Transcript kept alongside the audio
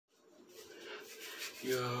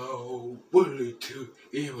Yo, what are you two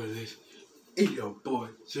evilists? It's your boy,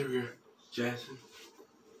 Sylvia Jackson.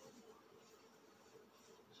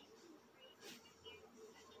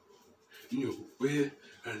 You with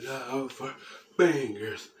a lot of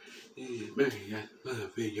bangers. Bangers, another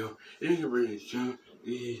video. It's a really jump.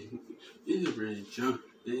 It's a really jump.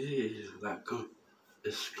 It is like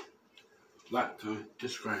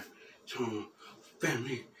describe some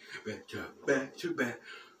family back to back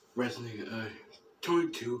wrestling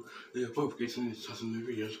 22 both getting in some of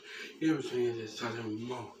the videos. Everything is starting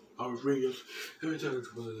more our videos. Every time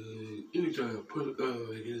I put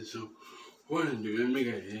get some one do make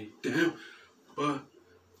it damn but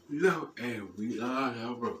no and we are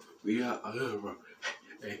now bro. We are other bro.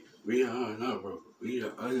 Hey, we are now bro. We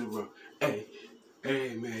are other bro. Hey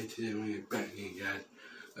man, today we're back again guys.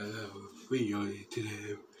 Video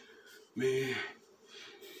today man.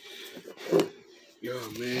 Yo,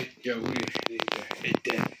 man, we hit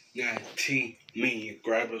that 19 million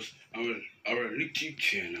grabbers on our YouTube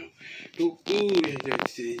channel.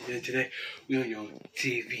 Today we on your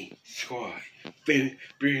TV squad. Brand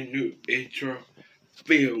new intro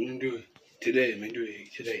video. We do it today, man. Do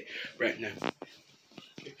it today, right now.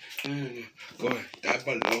 Go ahead, that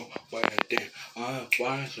below, where that thing.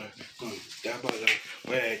 Sponsor, going that below,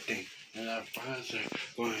 where that thing. And our sponsor,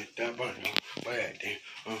 going that below, where that thing.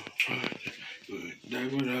 Sponsor, going that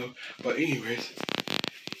below. But anyways,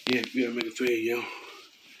 yeah, we are making a video.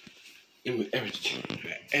 And everything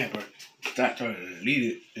ever start to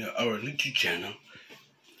lead it our YouTube channel.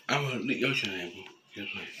 I'm gonna lead your channel. Guess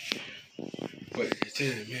what? But it's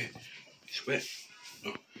telling man, sweat.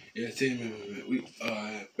 Oh, yeah, telling man, we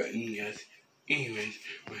are back in guys. Anyways,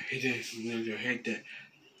 we hit that.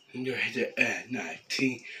 You hit that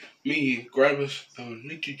 19 million grabbers on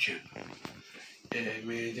YouTube channel. Yeah,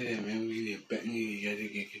 man, we need back in you gotta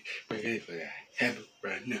get ready for that habit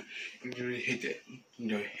right now. You really hit that,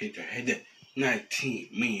 hit that 19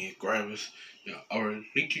 million grabbers our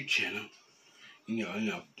YouTube channel.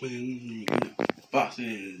 Putting,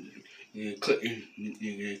 boxing,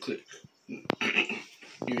 clicking, click,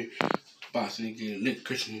 boxing, link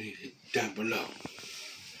Christian down below.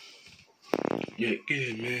 Yeah, get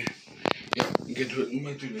it, man. Yeah, get to it. We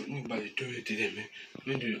about to do it today, man.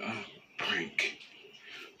 We're gonna do a prank.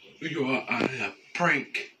 We are on a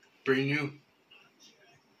prank, brand new.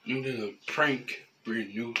 We're doing a prank, brand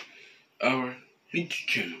new. Our YouTube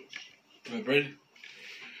channel. Ready?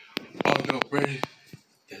 Oh no, ready?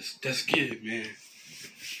 That's good, man.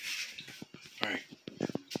 Alright.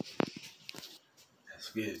 That's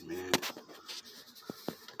good, man.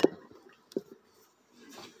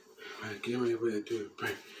 Alright, get ready to do a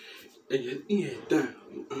prank. Yeah, done.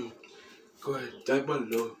 Go ahead, type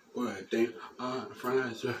below. Go ahead, think.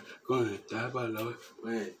 Friends, go ahead, type below. Go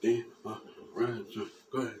ahead, think. Friends,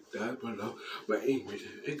 go ahead, type below. But anyways,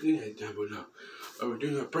 it's good down below. We're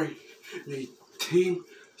doing a prank. The Team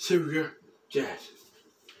Sylvia Jackson.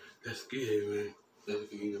 That's good, man. Let's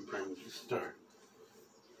get the prank to start.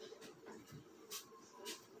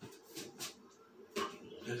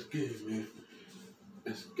 That's good, man.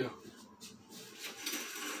 Let's go.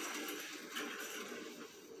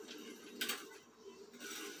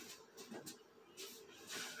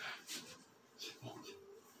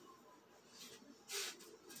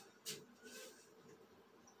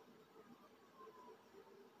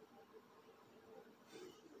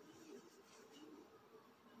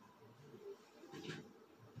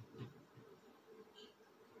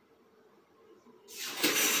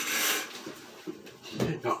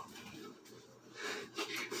 No.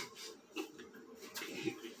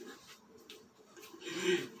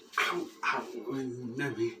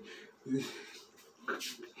 Let me.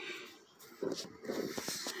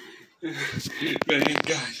 Man,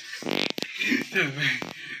 guys.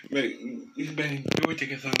 Man, do it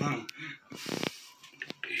take us so long.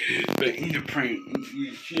 But in the prank,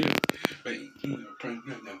 you chill. But in the prank,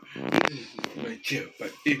 no. But chill.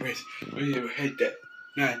 But anyways, we ever had that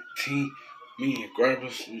 19 million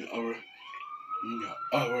grabbers in our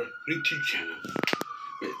YouTube channel.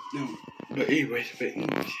 But anyways, but in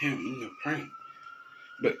the prank,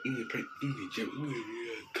 but in the prank, in the joke, we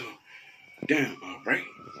come down, alright?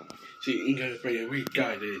 See, in the prank, we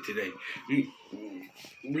got it today. We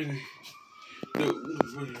really, but,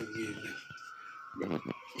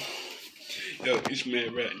 yo, it's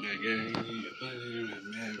mad right now, guys.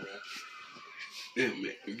 Mad right. Yeah,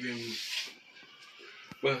 man, you get me?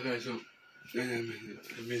 Well, guys, so, I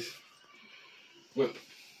miss. Well,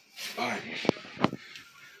 alright,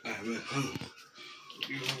 well,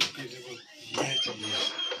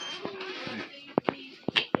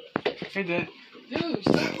 Hey, Dad. Dude,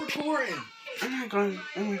 stop recording. I'm not going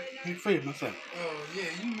to film myself. Oh, yeah,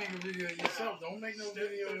 you make a video of yourself. Don't make no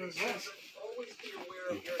video of us.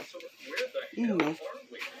 You know.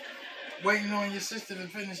 Waiting on your sister to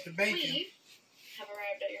finish the baking. We have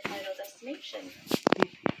arrived at your final destination.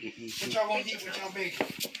 What y'all gonna eat with y'all bacon?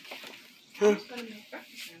 Huh? I'm just gonna make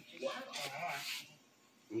breakfast sandwiches. All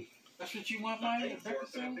right. That's what you want, Maya?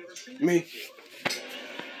 Breakfast sandwich? Me.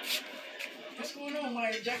 What's going on,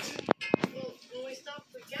 Maya Jackson? Well, when we stop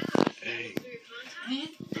for gas, Hey.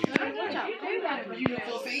 through your contact.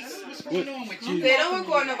 Beautiful face. What's going on with you? They don't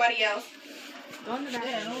record nobody else.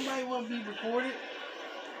 Yeah, nobody want to be recorded.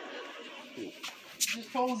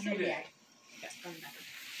 Just told you that.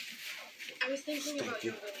 I was thinking about Thank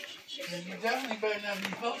you. your relationship. And you definitely better not be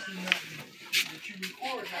posting nothing that you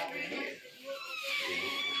record out in here.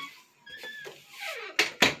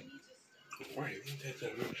 Right, that's a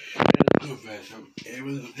good fashion.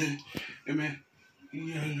 Hey man,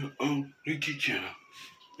 you have your own YouTube channel.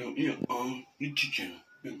 Your own YouTube channel.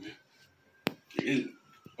 Hey man.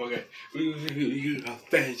 Okay, we got a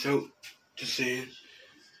fan show to send.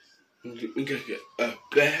 We got a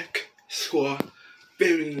black squad.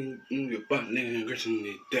 Very in your butt, nigga, and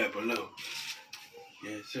Christian down below.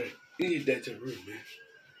 Yeah, sir. You need that to the room, man.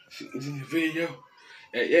 See in the video?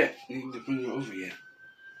 Yeah, you need to bring it over, yeah.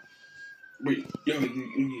 Wait, yo,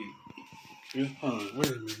 you need. Hold on, wait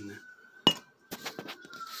a minute now.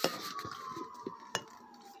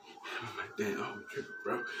 Oh my damn, I'm tripping,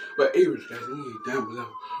 bro. But anyways, guys, you need down below.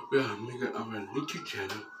 We are making our YouTube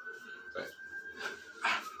channel.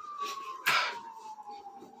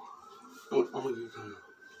 I'm gonna get some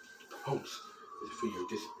host this video,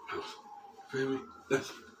 this house. Feel me?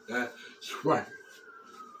 That's right.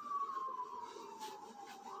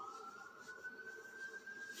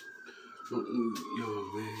 Yo,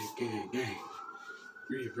 man, gang.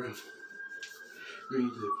 Read, bro. Read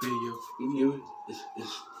the video. You know,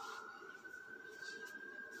 it's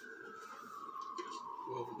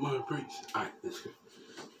well, my prince. Alright, let's go.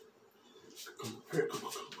 Come here, come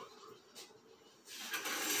on.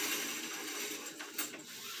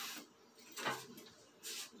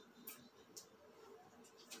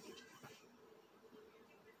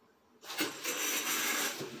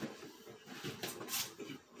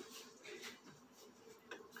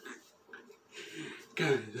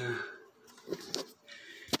 Guys,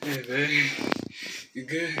 hey, man, you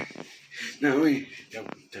good? No, wait, that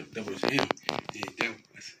was him. Yeah, that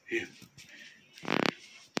was him.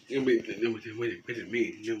 That was me.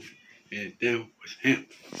 Yeah, that was him.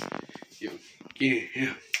 Yo, get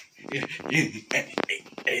him. Yeah,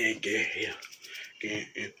 get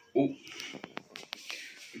him. Ooh.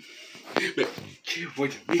 But,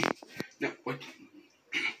 what's me? No, what?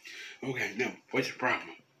 Okay, no, what's the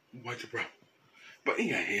problem? But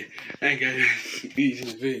yeah, I got these in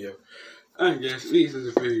the video.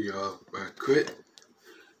 Right quick.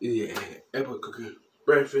 Yeah, apple cooking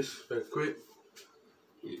breakfast right quick.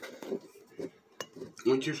 Yeah.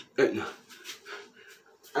 Want you? No.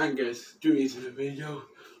 I guess do these in the video.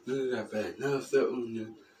 Look at that. Now step on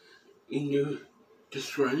the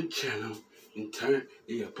destroy the channel and turn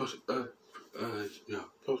post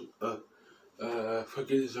forget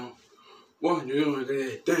this on. One, you're gonna get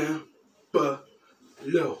it down, but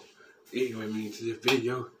low. Anyway, means the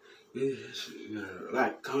video is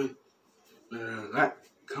like, comment,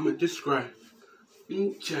 subscribe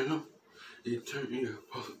in the channel. You turn your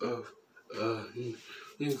post of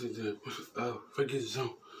into the post of forget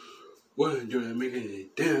zone. One, you're making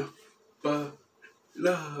it down, but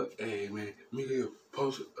low. Hey man, make your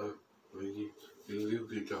post of you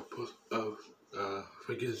get your post of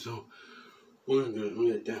forget zone. One, you're making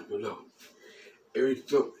it down below. Every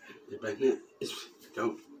thought about that,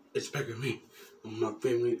 it's back at me, my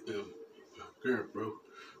family, my girl, bro.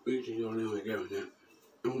 We can go live together now.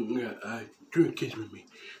 We got 3 kids with me.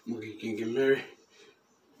 We can get married.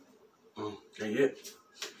 Yeah,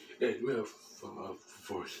 we have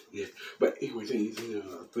 4, yeah. But anyway, it's in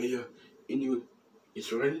the video. Anyway,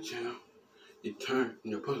 it's right in the channel. You turn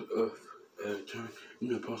in the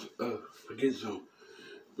post of forget zone.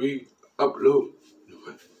 We upload.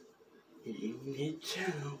 New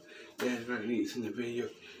channel. That's right, it's in the video.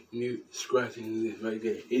 New scratching this right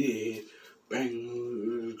there. It is. Bang,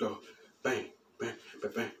 let's go. Bang, bang,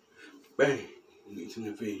 bang, bang, bang. It's in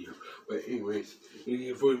the video. But anyways, in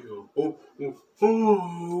the video. Oh.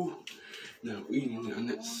 Now we in the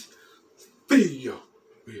next video.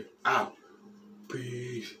 We're out.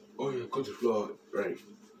 Peace. Oh yeah, go to the floor. Right.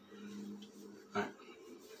 Alright.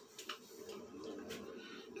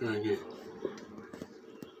 Try again.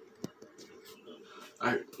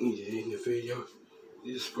 Alright, in the video,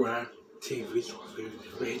 subscribe, TV,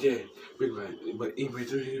 right there. big like, but even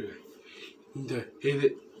here, the hit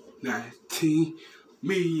it 19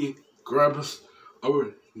 million grabbers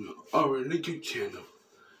our YouTube channel.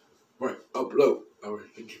 Right, upload our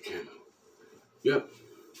YouTube channel. Yep.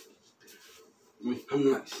 I mean, how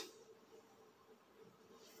many likes?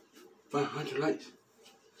 500 likes.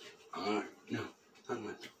 Alright, no, how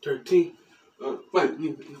much? 13. Wait, we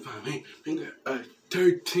got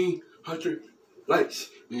 1,300 likes.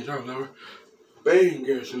 And y'all know, bang,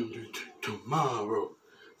 get some tomorrow.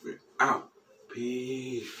 We're out.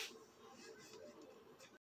 Peace.